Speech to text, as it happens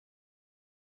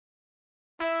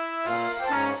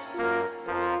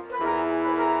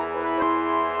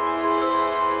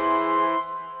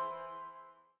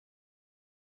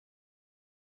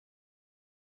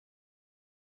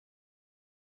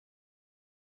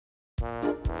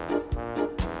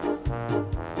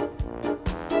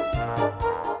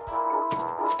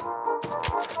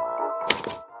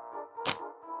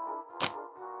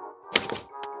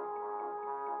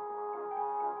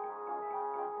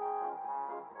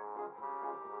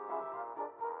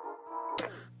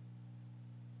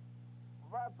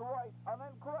right, an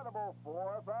incredible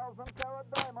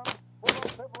 4,000-carat diamond for the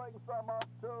sibling sum of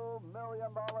 $2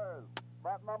 million.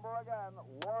 That number again,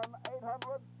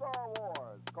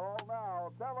 1-800-STAR-WARS. Call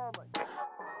now. Tell them.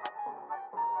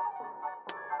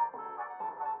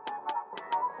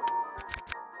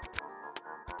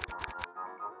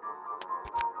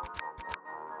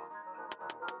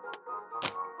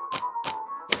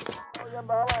 $1 million.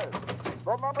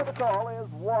 The number to call is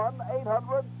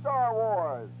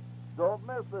 1-800-STAR-WARS. Don't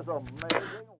miss this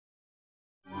amazing...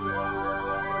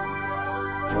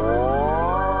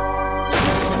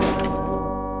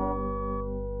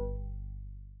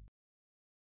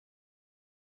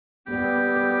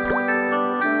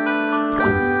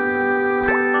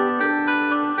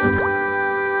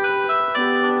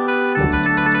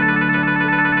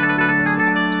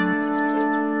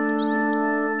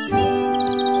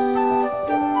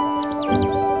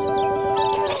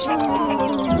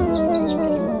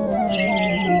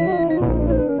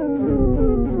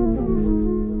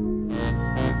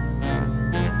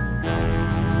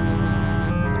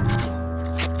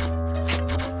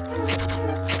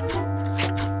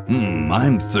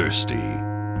 I'm thirsty.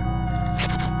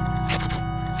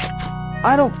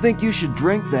 I don't think you should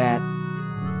drink that.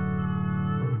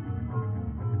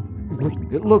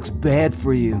 It looks bad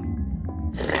for you.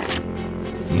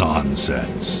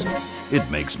 Nonsense. It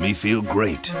makes me feel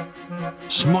great.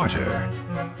 Smarter.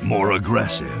 More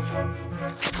aggressive.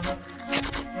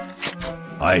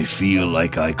 I feel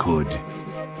like I could...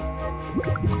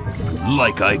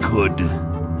 Like I could...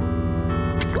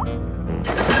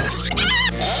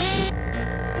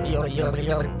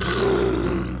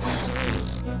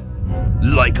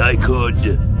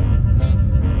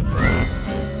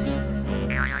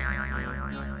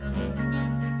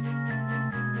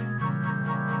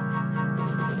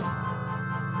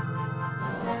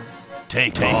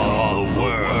 Take all the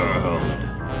world.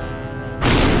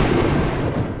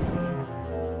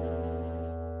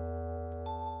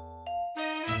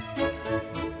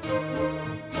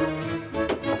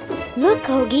 Look,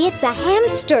 Hoagie, it's a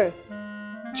hamster.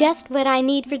 Just what I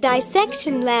need for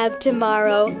dissection lab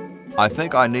tomorrow. I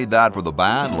think I need that for the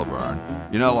band, Laverne.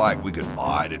 You know, like we could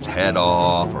bite its head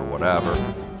off or whatever.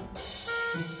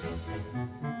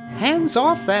 Hands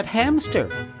off that hamster.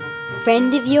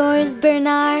 Friend of yours,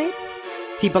 Bernard?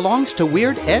 He belongs to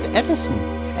Weird Ed Edison,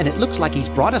 and it looks like he's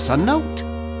brought us a note.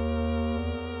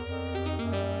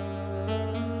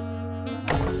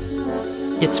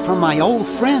 It's from my old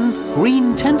friend,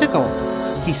 Green Tentacle.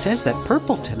 He says that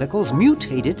Purple Tentacle's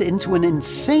mutated into an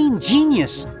insane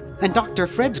genius, and Dr.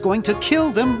 Fred's going to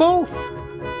kill them both.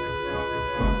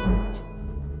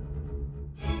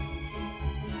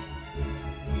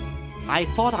 I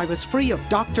thought I was free of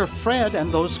Dr. Fred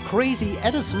and those crazy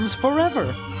Edisons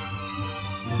forever.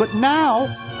 But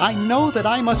now, I know that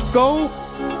I must go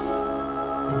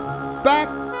back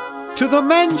to the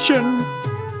mansion.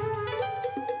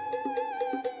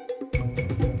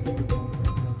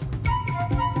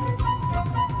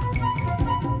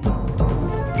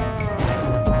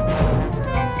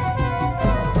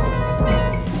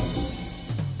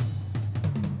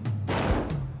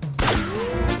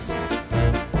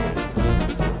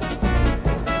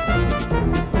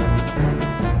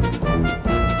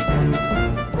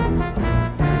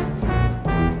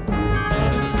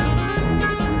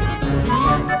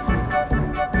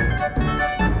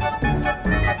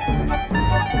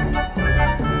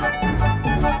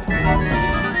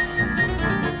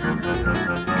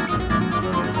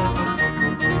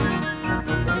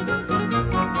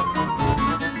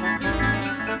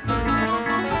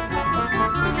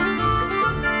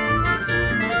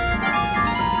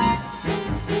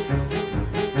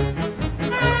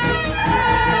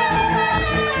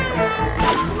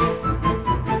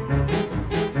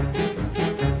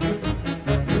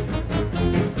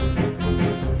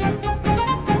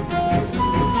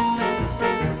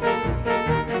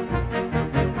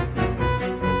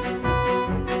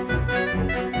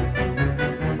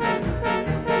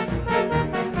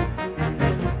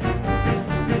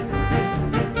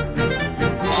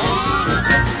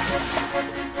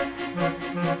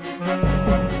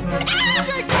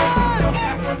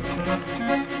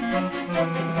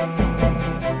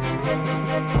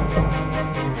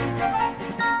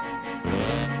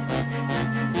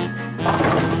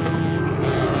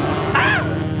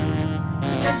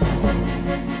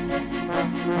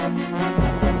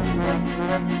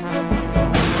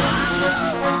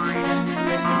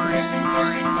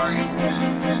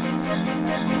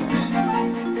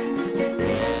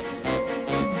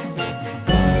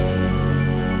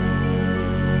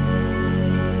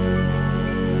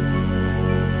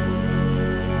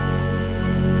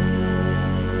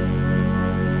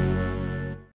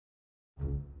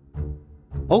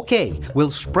 Okay,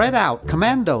 we'll spread out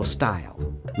commando style.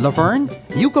 Laverne,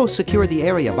 you go secure the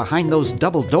area behind those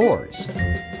double doors.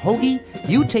 Hoagie,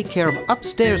 you take care of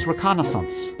upstairs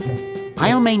reconnaissance.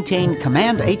 I'll maintain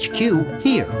Command HQ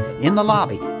here, in the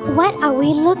lobby. What are we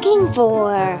looking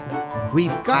for?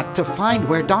 We've got to find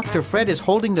where Dr. Fred is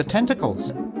holding the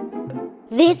tentacles.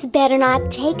 This better not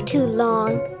take too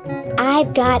long.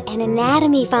 I've got an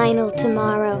anatomy final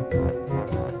tomorrow.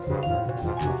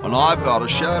 And I've got a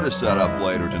show to set up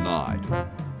later tonight.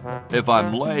 If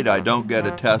I'm late, I don't get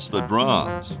to test the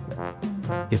drums.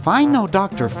 If I know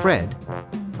Dr. Fred,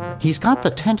 he's got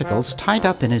the tentacles tied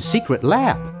up in his secret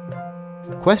lab.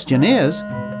 Question is,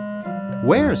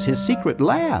 where's his secret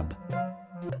lab?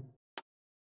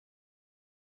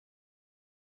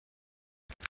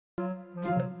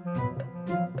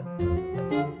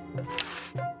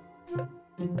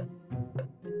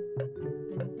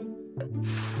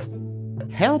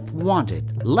 Help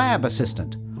wanted, lab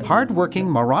assistant. Hard-working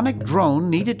moronic drone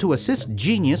needed to assist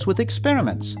genius with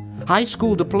experiments. High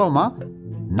school diploma,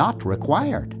 not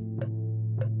required.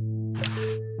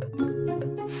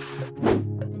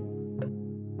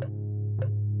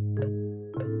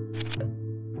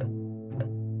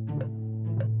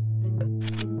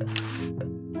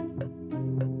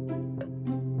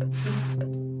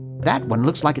 That one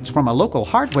looks like it's from a local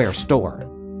hardware store.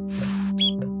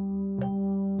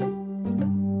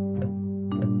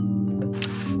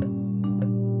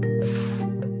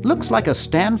 Looks like a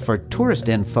stand for tourist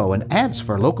info and ads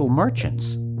for local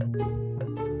merchants.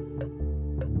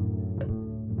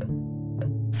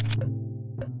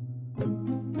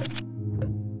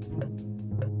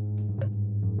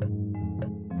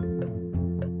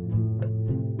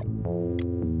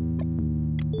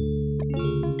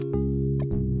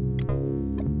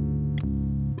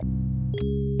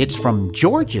 It's from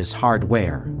George's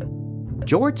Hardware.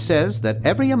 George says that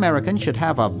every American should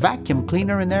have a vacuum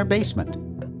cleaner in their basement.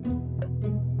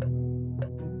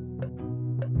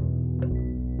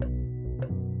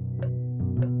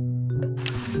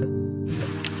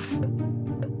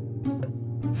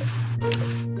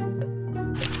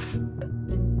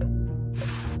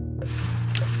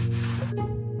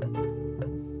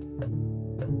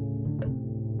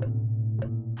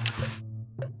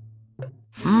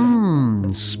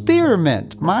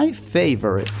 Spearmint, my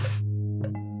favorite.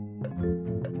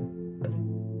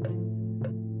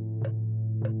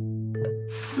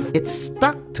 It's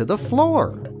stuck to the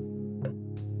floor.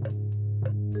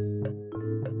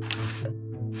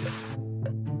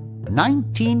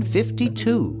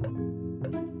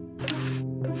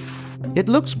 $19.52. It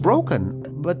looks broken,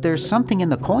 but there's something in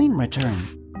the coin return.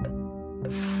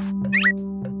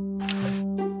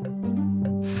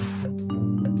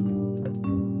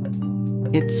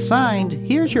 It's signed,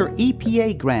 "Here's your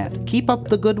EPA grant. Keep up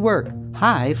the good work.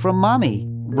 Hi from Mommy,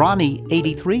 Ronnie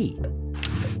 83.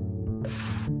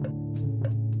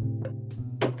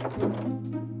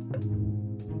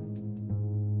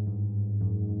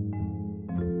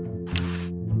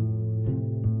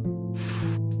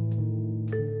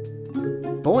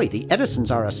 Boy, the Edisons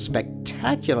are a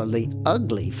spectacularly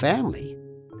ugly family.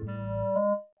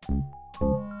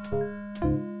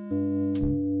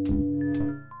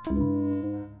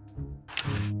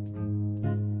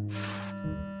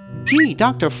 Gee,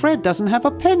 Dr. Fred doesn't have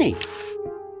a penny.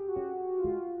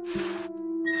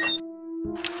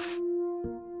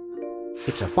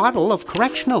 It's a bottle of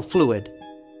correctional fluid.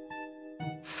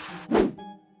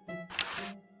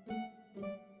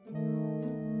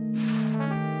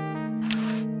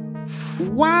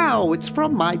 Wow, it's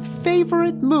from my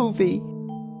favorite movie.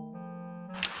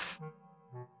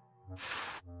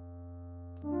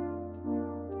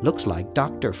 Looks like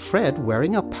Dr. Fred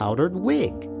wearing a powdered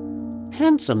wig.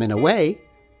 Handsome in a way,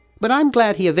 but I'm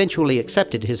glad he eventually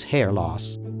accepted his hair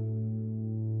loss.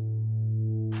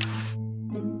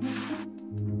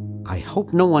 I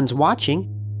hope no one's watching.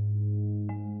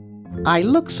 I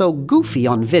look so goofy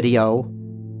on video.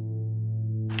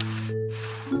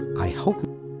 I hope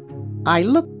I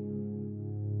look...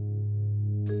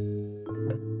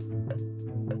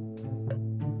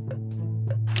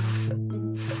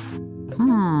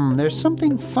 There's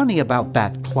something funny about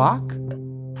that clock.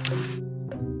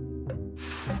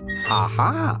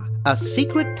 Aha! A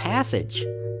secret passage.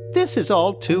 This is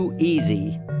all too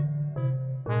easy.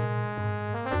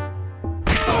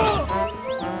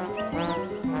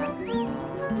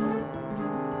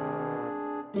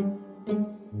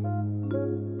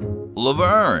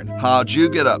 Laverne, how'd you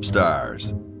get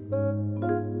upstairs?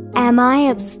 Am I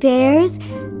upstairs?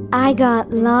 I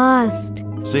got lost.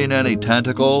 Seen any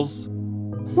tentacles?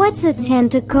 What's a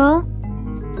tentacle?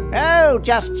 Oh,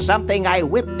 just something I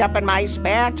whipped up in my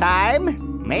spare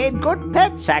time. Made good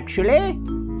pets, actually.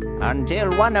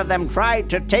 Until one of them tried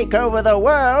to take over the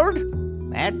world.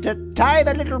 Had to tie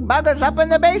the little buggers up in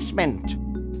the basement.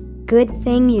 Good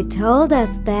thing you told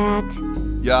us that.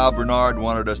 Yeah, Bernard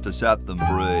wanted us to set them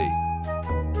free.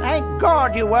 Thank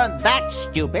God you weren't that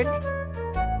stupid.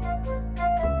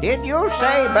 Did you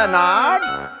say Bernard?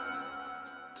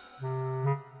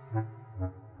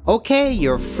 Okay,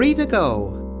 you're free to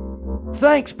go.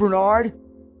 Thanks, Bernard.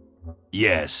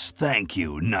 Yes, thank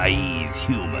you, naive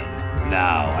human.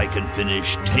 Now I can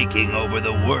finish taking over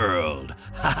the world.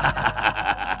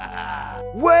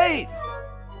 Wait!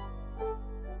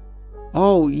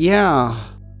 Oh, yeah.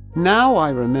 Now I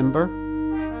remember.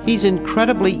 He's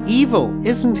incredibly evil,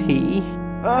 isn't he?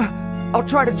 I'll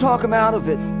try to talk him out of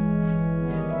it.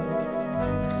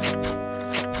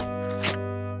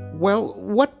 Well,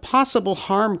 what possible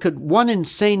harm could one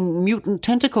insane mutant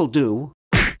tentacle do?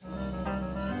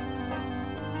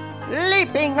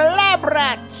 Leaping lab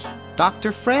rats!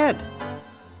 Dr. Fred.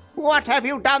 What have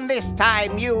you done this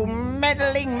time, you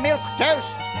meddling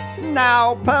milquetoast?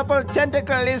 Now Purple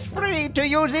Tentacle is free to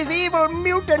use his evil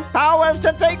mutant powers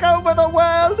to take over the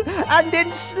world and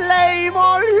enslave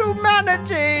all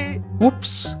humanity!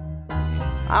 Whoops.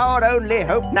 Our only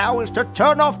hope now is to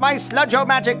turn off my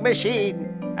sludge-o-magic machine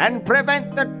and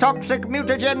prevent the toxic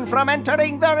mutagen from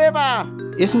entering the river.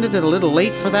 Isn't it a little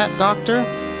late for that, Doctor?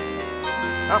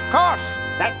 Of course,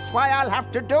 that's why I'll have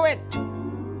to do it.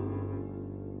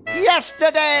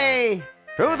 Yesterday,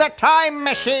 to the time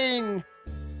machine.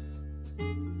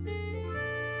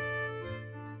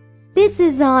 This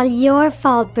is all your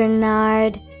fault,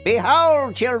 Bernard.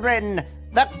 Behold, children,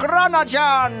 the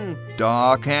Chronogon.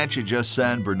 Doc, can't you just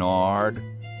send Bernard?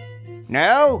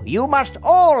 No, you must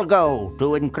all go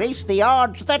to increase the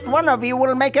odds that one of you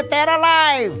will make it there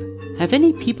alive. Have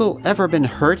any people ever been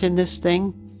hurt in this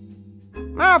thing?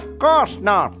 Of course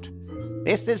not.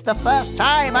 This is the first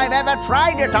time I've ever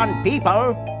tried it on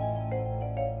people.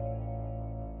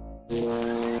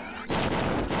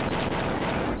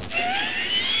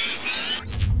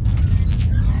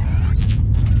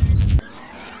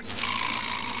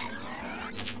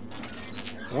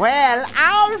 Well,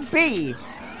 I'll be.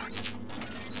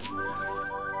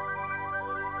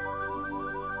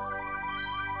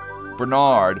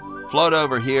 Bernard, float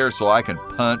over here so I can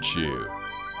punch you.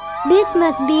 This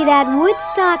must be that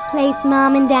Woodstock place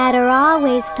Mom and Dad are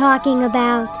always talking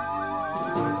about.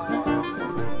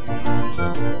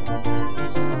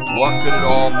 What could it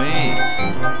all mean?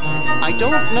 I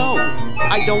don't know.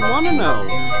 I don't want to know.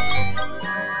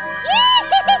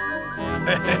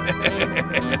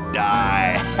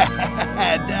 Die.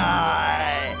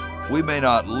 Die. We may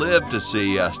not live to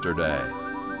see yesterday.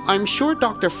 I'm sure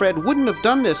Dr. Fred wouldn't have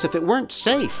done this if it weren't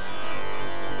safe.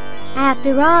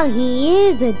 After all, he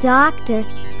is a doctor.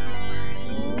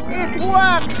 It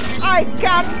worked! I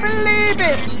can't believe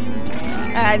it!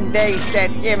 And they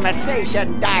said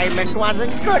imitation diamond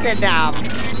wasn't good enough.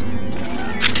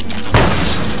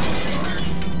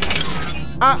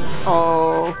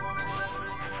 Uh-oh.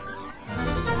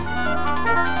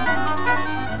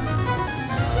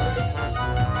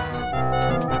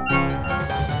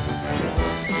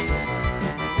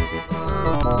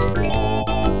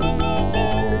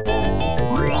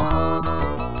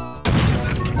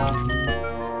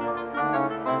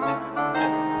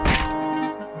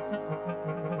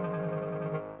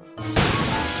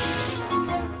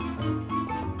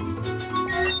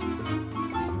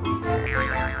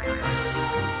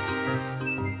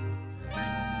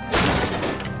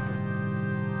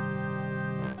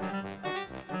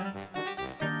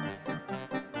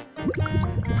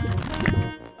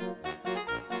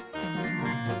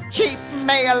 Cheap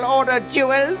mail-order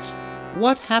jewels.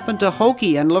 What happened to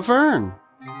Hoagie and Laverne?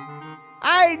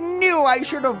 I knew I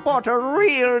should have bought a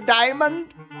real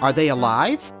diamond. Are they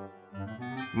alive?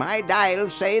 My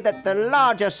dials say that the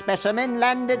larger specimen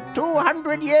landed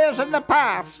 200 years in the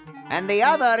past, and the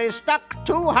other is stuck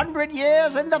 200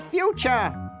 years in the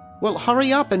future. Well,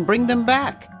 hurry up and bring them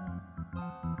back.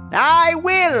 I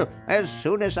will, as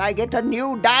soon as I get a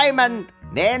new diamond.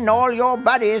 Then all your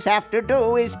buddies have to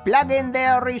do is plug in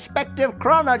their respective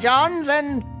chronogons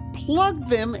and... Plug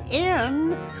them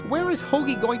in? Where is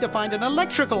Hoagie going to find an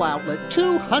electrical outlet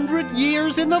 200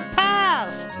 years in the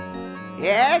past?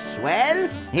 Yes, well,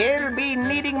 he'll be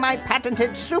needing my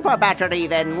patented super battery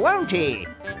then, won't he?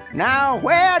 Now,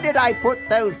 where did I put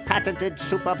those patented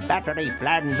super battery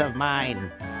plans of mine?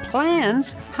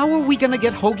 Plans? How are we going to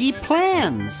get Hoagie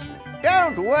plans?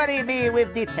 Don't worry me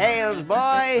with details,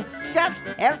 boy. Just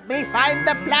help me find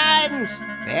the plans.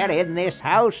 They're in this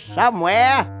house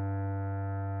somewhere.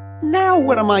 Now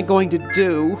what am I going to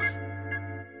do?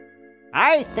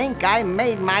 I think I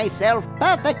made myself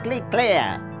perfectly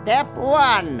clear. Step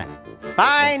 1,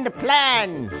 find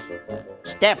plans.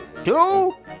 Step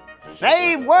 2,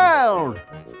 save world.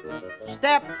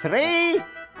 Step 3,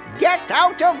 get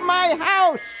out of my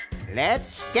house.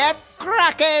 Let's get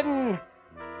cracking.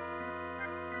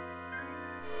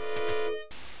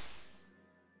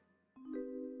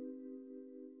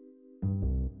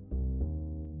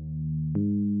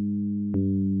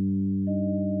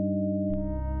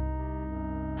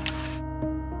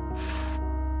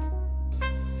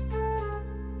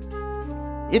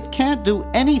 It can't do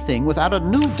anything without a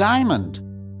new diamond.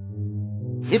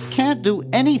 It can't do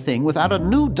anything without a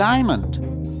new diamond.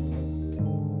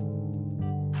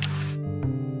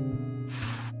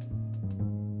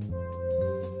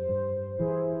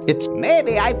 It's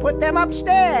Maybe I put them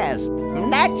upstairs.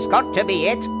 That's got to be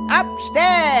it.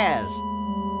 Upstairs.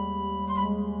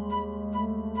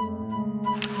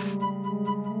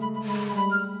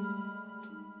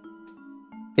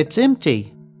 It's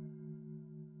empty.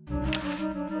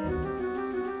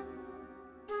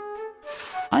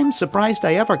 I'm surprised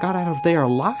I ever got out of there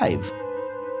alive.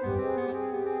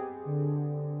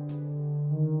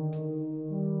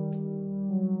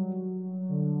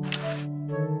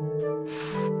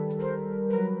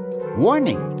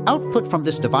 Warning! Output from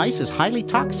this device is highly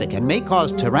toxic and may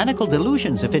cause tyrannical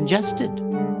delusions if ingested.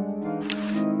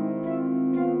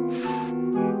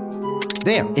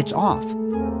 There, it's off.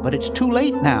 But it's too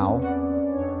late now.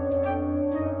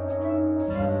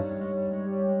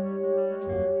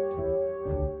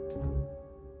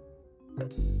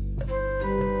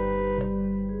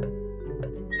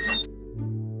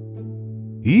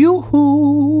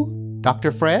 Yoo-hoo!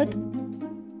 Dr. Fred?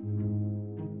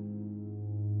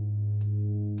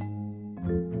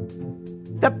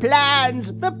 The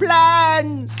plans! The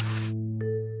plans!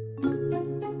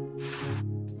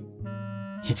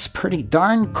 It's pretty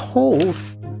darn cold.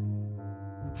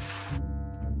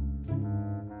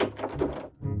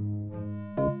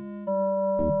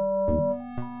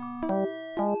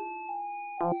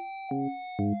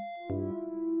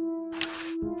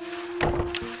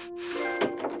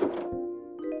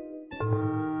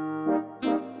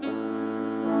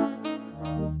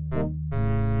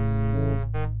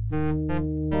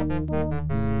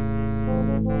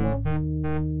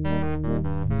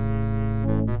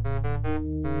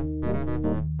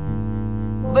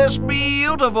 This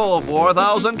beautiful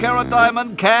 4,000-carat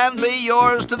diamond can be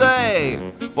yours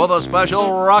today for the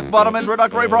special rock-bottom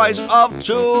introductory price of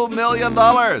 $2 million.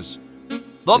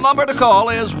 The number to call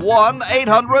is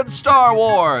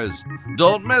 1-800-STAR-WARS.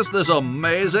 Don't miss this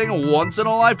amazing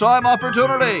once-in-a-lifetime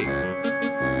opportunity.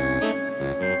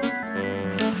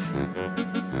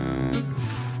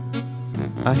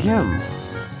 Ahem.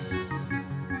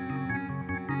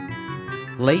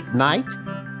 Late night?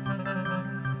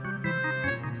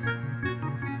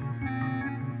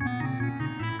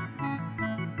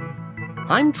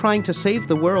 I'm trying to save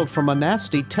the world from a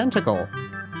nasty tentacle.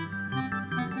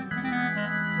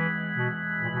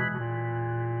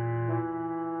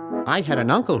 I had an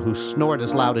uncle who snored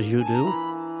as loud as you do.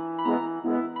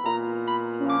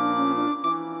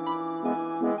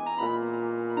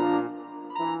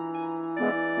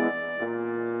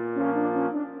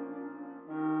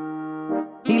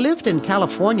 He lived in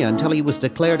California until he was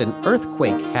declared an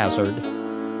earthquake hazard.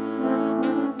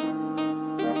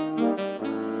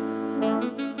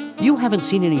 You haven't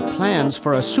seen any plans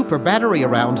for a super battery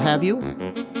around, have you?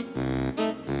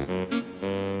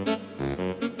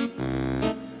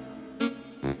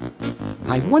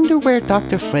 I wonder where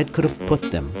Dr. Fred could have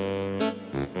put them.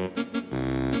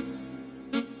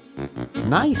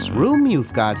 Nice room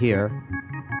you've got here.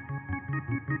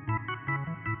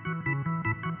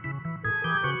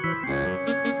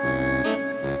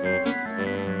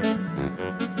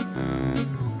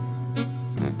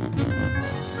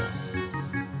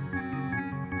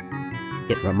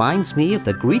 It reminds me of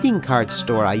the greeting card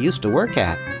store I used to work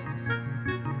at.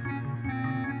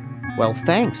 Well,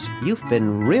 thanks. You've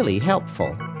been really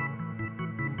helpful.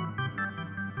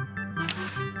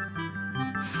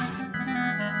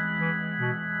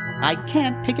 I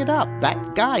can't pick it up.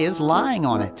 That guy is lying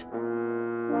on it.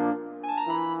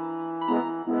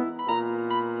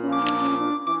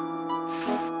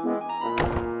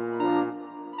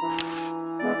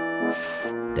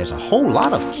 There's a whole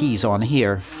lot of keys on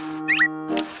here.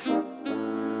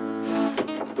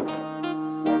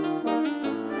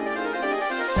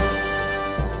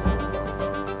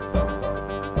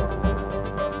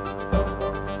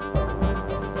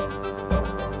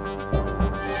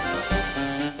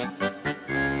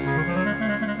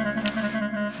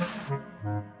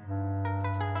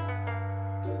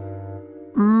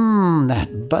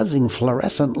 buzzing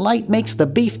fluorescent light makes the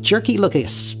beef jerky look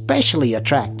especially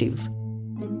attractive.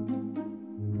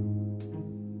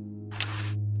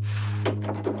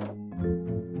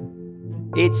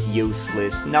 It's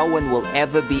useless. No one will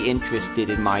ever be interested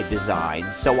in my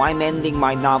design, so I'm ending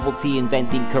my novelty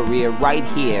inventing career right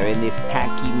here in this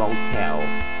tacky motel.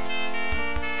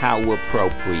 How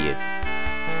appropriate.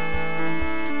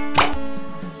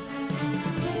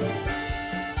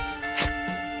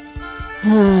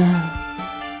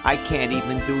 I can't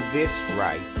even do this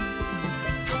right.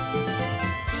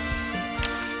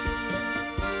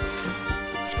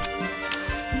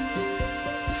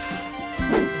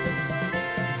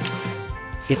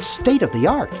 It's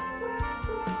state-of-the-art.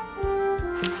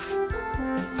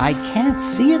 I can't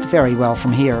see it very well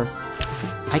from here.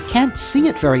 I can't see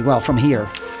it very well from here.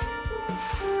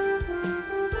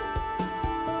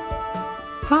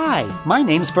 Hi, my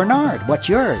name's Bernard. What's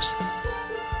yours?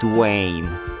 Dwayne.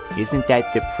 Isn't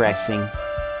that depressing?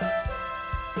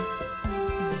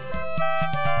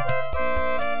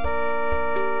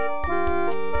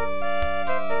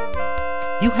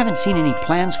 You haven't seen any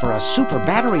plans for a super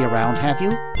battery around, have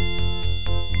you?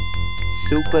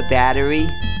 Super battery?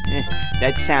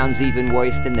 That sounds even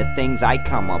worse than the things I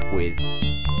come up with.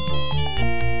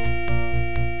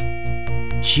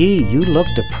 Gee, you look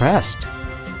depressed.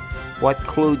 What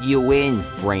clued you in,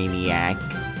 Brainiac?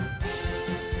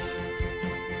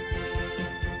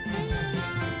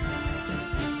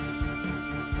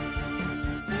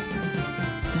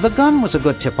 The gun was a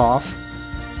good tip-off.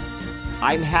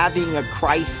 I'm having a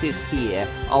crisis here,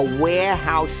 a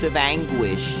warehouse of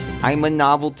anguish. I'm a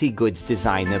novelty goods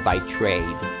designer by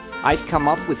trade. I've come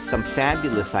up with some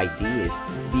fabulous ideas.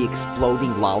 The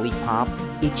exploding lollipop,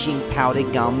 itching powder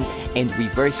gum, and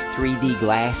reverse 3D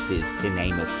glasses, to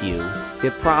name a few.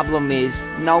 The problem is,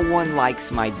 no one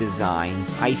likes my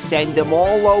designs. I send them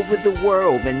all over the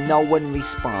world and no one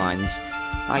responds.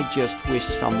 I just wish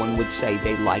someone would say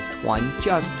they liked one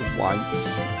just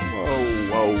once. Oh,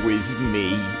 woe is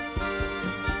me.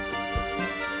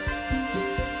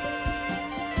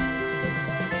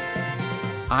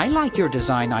 I like your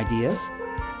design ideas.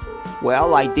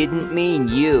 Well, I didn't mean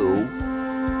you.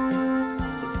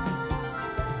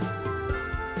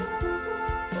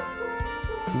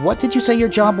 What did you say your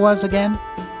job was again?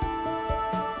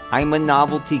 I'm a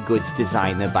novelty goods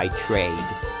designer by trade.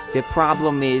 The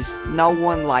problem is, no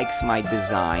one likes my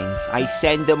designs. I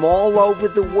send them all over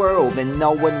the world and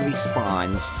no one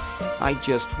responds. I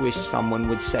just wish someone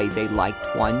would say they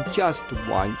liked one just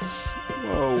once.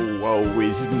 Oh, woe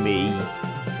is me.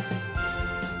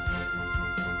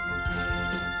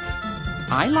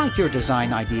 I like your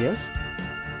design ideas.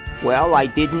 Well, I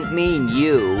didn't mean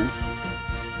you.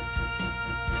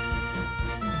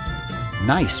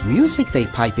 Nice music they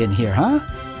pipe in here, huh?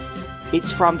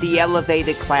 It's from the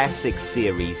Elevator Classics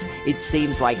series. It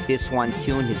seems like this one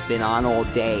tune has been on all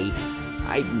day.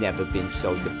 I've never been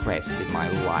so depressed in my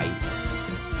life.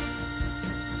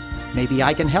 Maybe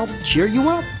I can help cheer you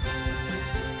up.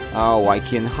 Oh, I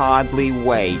can hardly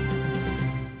wait.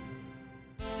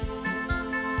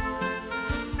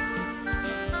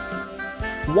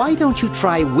 Why don't you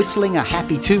try whistling a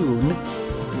happy tune?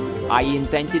 I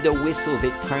invented a whistle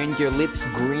that turned your lips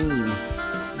green.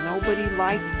 Nobody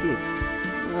liked it.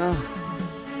 Ugh.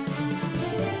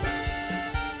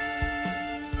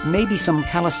 Maybe some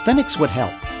calisthenics would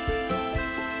help.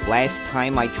 Last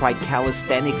time I tried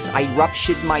calisthenics, I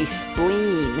ruptured my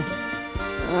spleen.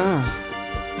 Ugh.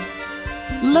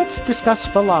 Let's discuss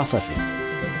philosophy.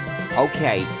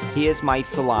 Okay, here's my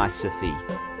philosophy.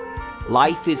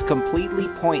 Life is completely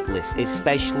pointless,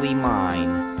 especially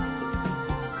mine.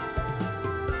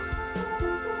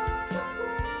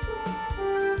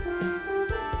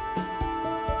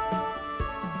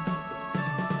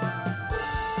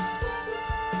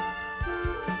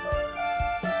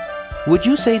 Would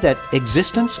you say that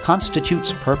existence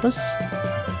constitutes purpose?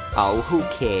 Oh, who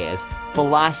cares?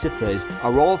 Philosophers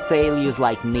are all failures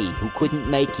like me who couldn't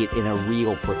make it in a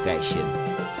real profession.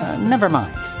 Never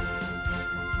mind.